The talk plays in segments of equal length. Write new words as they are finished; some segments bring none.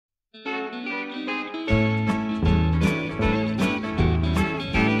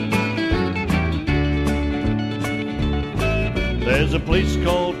There's a place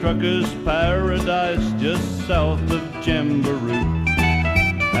called Trucker's Paradise just south of Jamboree,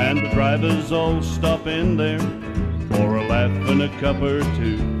 and the drivers all stop in there for a laugh and a cup or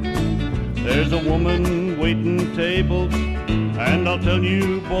two. There's a woman waiting tables, and I'll tell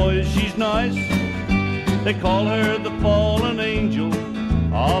you boys, she's nice. They call her the fallen angel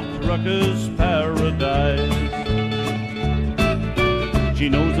of Trucker's Paradise. She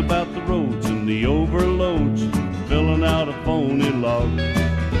knows about the roads and the overloads, filling out a phony log,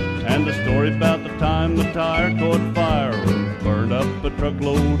 and a story about the time the tire caught fire and burned up a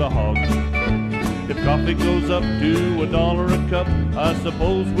truckload of hogs. If coffee goes up to $1 a cup, I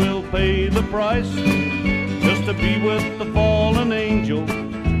suppose we'll pay the price just to be with the fallen angel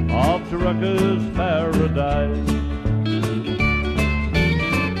of Trucker's Paradise.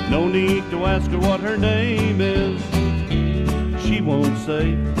 No need to ask her what her name is, she won't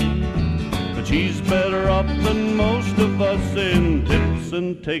say, but she's better off than most of us in tips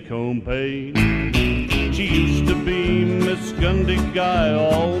and take-home pay. She used to be Miss Gundy Guy,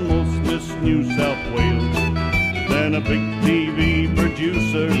 almost Miss New South Wales. Then a big TV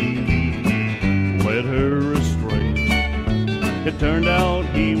producer led her astray. It turned out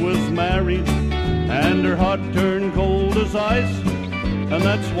he was married, and her heart turned cold as ice, and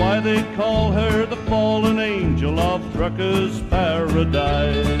that's why they call her the fallen angel of Trucker's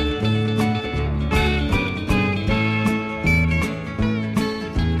Paradise.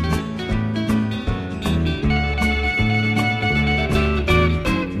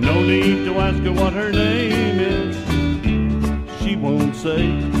 No need to ask her what her name is, she won't say,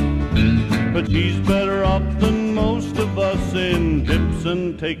 but she's better off than most of us in tips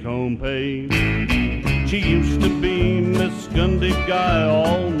and take-home pay. She used to be Miss Gundy Guy,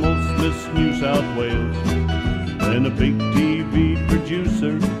 almost Miss New South Wales. Then a big TV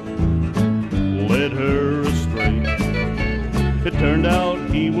producer led her astray. It turned out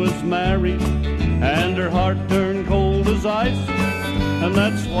he was married, and her heart turned cold as ice, and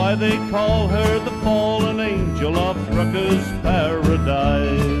that's why they call her the fallen angel of Trucker's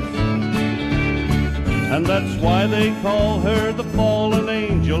Paradise. And that's why they call her the fallen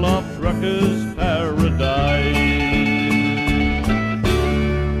angel of Trucker's Paradise.